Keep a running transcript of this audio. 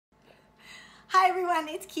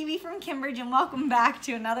everyone, it's Kiwi from Cambridge and welcome back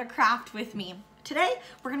to another craft with me. Today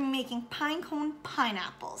we're going to be making pine cone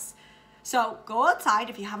pineapples. So go outside,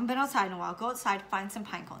 if you haven't been outside in a while, go outside, find some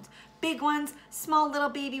pine cones. Big ones, small little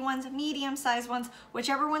baby ones, medium sized ones,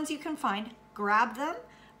 whichever ones you can find, grab them,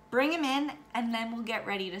 bring them in, and then we'll get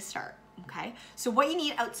ready to start, okay? So what you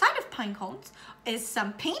need outside of pine cones is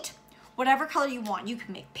some paint, whatever color you want. You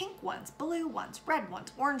can make pink ones, blue ones, red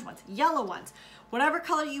ones, orange ones, yellow ones. Whatever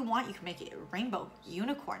color you want, you can make it rainbow,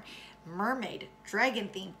 unicorn, mermaid, dragon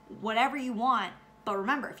theme, whatever you want. But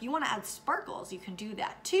remember, if you want to add sparkles, you can do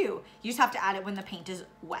that too. You just have to add it when the paint is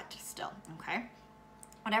wet still, okay?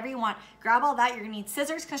 Whatever you want, grab all that. You're gonna need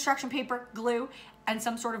scissors, construction paper, glue, and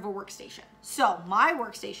some sort of a workstation. So my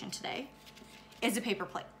workstation today is a paper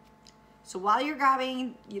plate. So while you're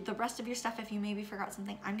grabbing the rest of your stuff, if you maybe forgot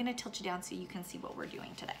something, I'm gonna tilt you down so you can see what we're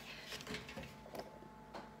doing today.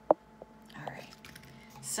 All right,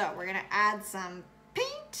 so we're gonna add some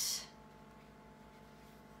paint.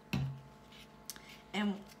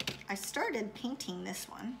 And I started painting this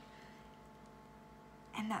one,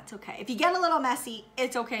 and that's okay. If you get a little messy,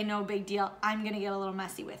 it's okay, no big deal. I'm gonna get a little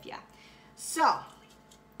messy with you. So,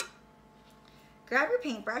 grab your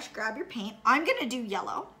paintbrush, grab your paint. I'm gonna do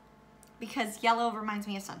yellow, because yellow reminds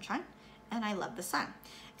me of sunshine, and I love the sun.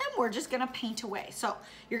 And we're just gonna paint away. So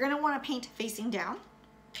you're gonna wanna paint facing down,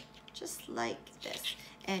 just like this.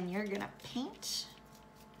 And you're gonna paint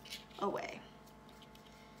away.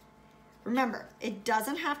 Remember, it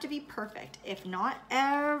doesn't have to be perfect. If not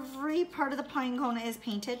every part of the pine cone is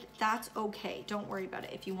painted, that's okay. Don't worry about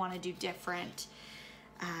it. If you wanna do different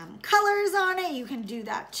colors on it, you can do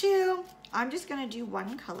that too. I'm just gonna do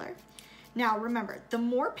one color. Now remember, the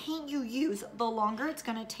more paint you use, the longer it's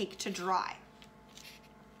gonna take to dry.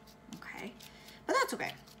 Okay, but that's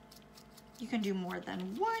okay. You can do more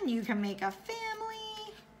than one. You can make a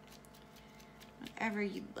family, whatever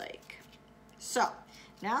you'd like. So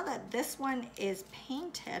now that this one is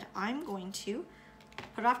painted, I'm going to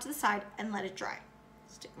put it off to the side and let it dry.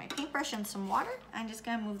 Stick my paintbrush in some water. I'm just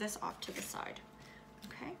gonna move this off to the side,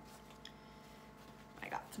 okay? I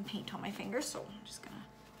got some paint on my fingers, so I'm just gonna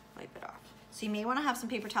wipe it off. So you may want to have some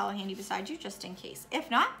paper towel handy beside you just in case.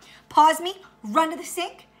 If not, pause me, run to the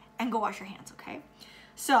sink, and go wash your hands, okay?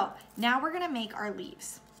 So now we're gonna make our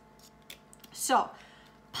leaves. So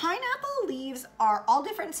pineapple leaves are all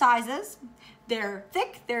different sizes. They're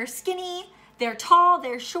thick, they're skinny, they're tall,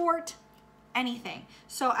 they're short, anything.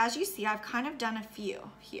 So as you see, I've kind of done a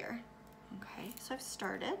few here. Okay, so I've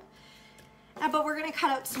started. But we're gonna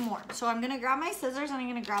cut out some more. So I'm gonna grab my scissors and I'm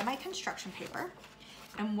gonna grab my construction paper.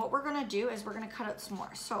 And what we're gonna do is we're gonna cut out some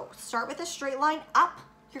more. So start with a straight line up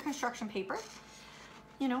your construction paper.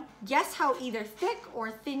 You know, guess how either thick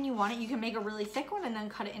or thin you want it. You can make a really thick one and then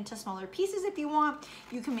cut it into smaller pieces if you want.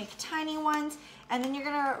 You can make tiny ones, and then you're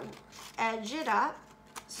gonna edge it up.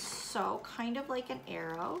 So kind of like an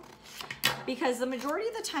arrow, because the majority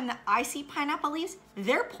of the time that I see pineapple leaves,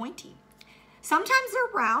 they're pointy. Sometimes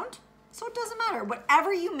they're round, so it doesn't matter.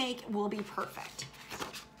 Whatever you make will be perfect.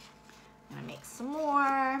 I'm gonna make some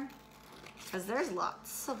more, because there's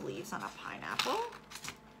lots of leaves on a pineapple.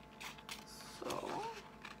 So,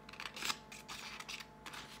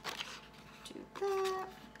 do that.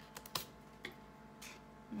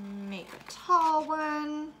 Make a tall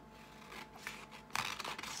one.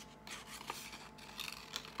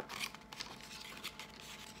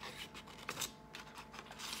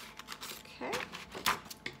 Okay,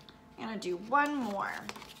 I'm gonna do one more.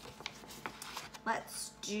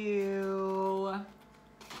 Let's do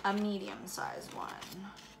a medium-sized one.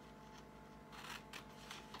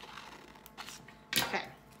 Okay,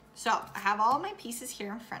 so I have all my pieces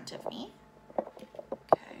here in front of me.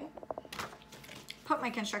 Okay, put my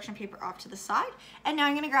construction paper off to the side, and now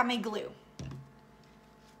I'm gonna grab my glue.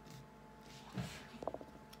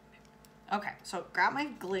 Okay, so grab my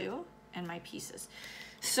glue and my pieces.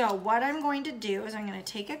 So what I'm going to do is I'm gonna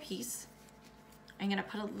take a piece, I'm gonna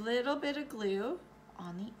put a little bit of glue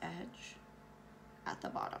on the edge at the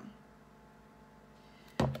bottom.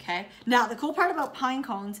 Okay, now the cool part about pine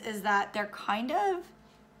cones is that they're kind of,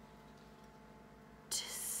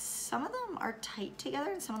 some of them are tight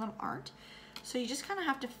together and some of them aren't. So you just kind of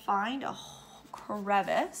have to find a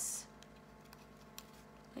crevice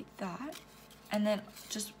like that, and then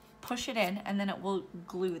just push it in, and then it will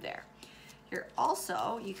glue there. Here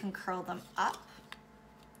also, you can curl them up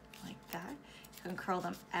like that. You can curl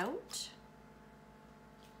them out.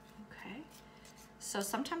 Okay. So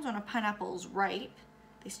sometimes when a pineapple is ripe,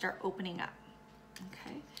 they start opening up.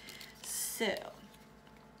 Okay. So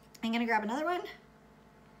I'm gonna grab another one.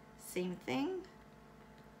 Same thing.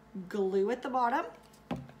 Glue at the bottom.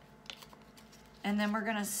 And then we're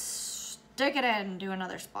gonna stick it in and do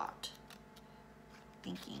another spot.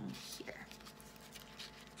 Thinking here.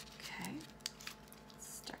 Okay,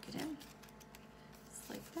 stuck it in. Just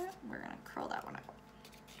like that. We're gonna curl that one out.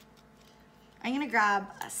 I'm gonna grab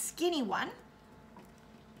a skinny one.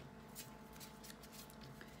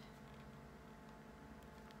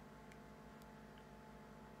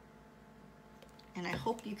 And I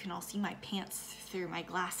hope you can all see my pants through my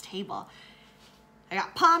glass table. I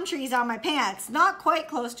got palm trees on my pants. Not quite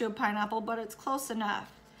close to a pineapple, but it's close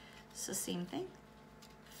enough. So same thing.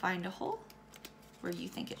 Find a hole where you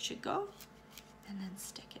think it should go and then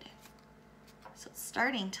stick it in. So it's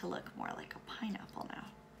starting to look more like a pineapple now.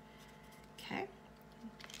 Okay,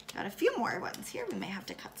 got a few more ones here. We may have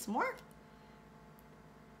to cut some more.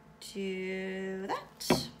 Do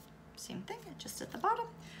that. Same thing, just at the bottom.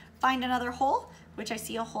 Find another hole, which I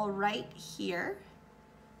see a hole right here.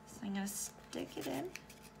 So I'm gonna stick it in.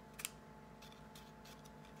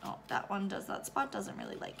 Oh, that one does, that spot doesn't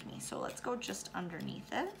really like me. So let's go just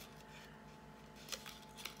underneath it.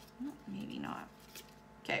 Maybe not.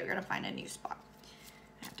 Okay, we're gonna find a new spot.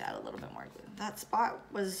 I have to add a little bit more glue. That spot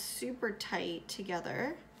was super tight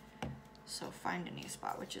together. So find a new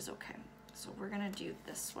spot, which is okay. So we're gonna do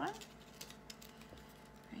this one.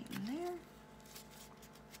 Right in there.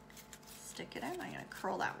 Stick it in. I'm gonna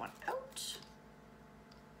curl that one out.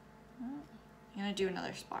 I'm gonna do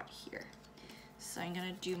another spot here. So I'm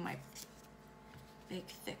gonna do my big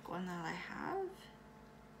thick one that I have.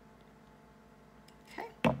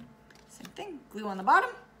 Okay, same thing, glue on the bottom.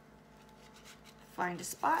 Find a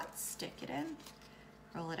spot, stick it in,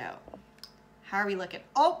 roll it out. How are we looking?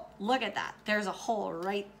 Oh, look at that. There's a hole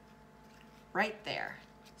right there.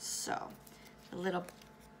 So a little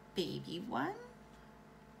baby one.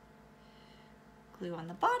 Glue on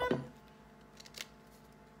the bottom.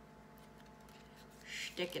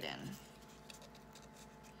 Stick it in.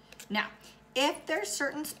 Now, if there's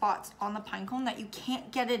certain spots on the pine cone that you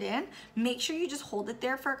can't get it in, make sure you just hold it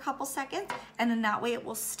there for a couple seconds, and then that way it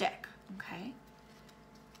will stick, okay?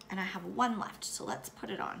 And I have one left, so let's put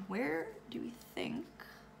it on. Where do we think?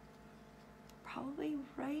 Probably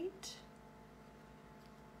right,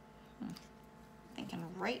 thinking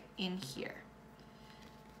right in here.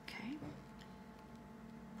 Okay,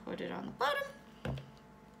 put it on the bottom.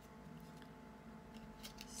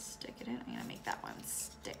 Stick it in. I'm gonna make that one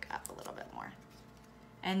stick up a little bit more.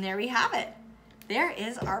 And there we have it. There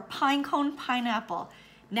is our pine cone pineapple.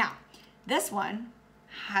 Now, this one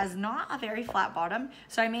has not a very flat bottom,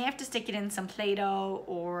 so I may have to stick it in some Play-Doh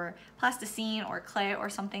or plasticine or clay or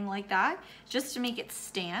something like that, just to make it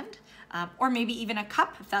stand, or maybe even a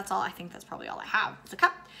cup, if that's all. I think that's probably all I have, is a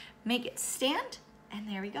cup. Make it stand, and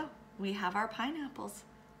there we go. We have our pineapples.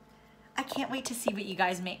 I can't wait to see what you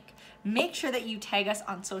guys make. Make sure that you tag us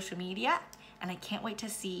on social media, and I can't wait to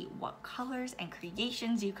see what colors and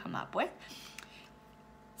creations you come up with.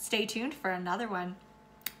 Stay tuned for another one.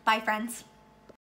 Bye, friends.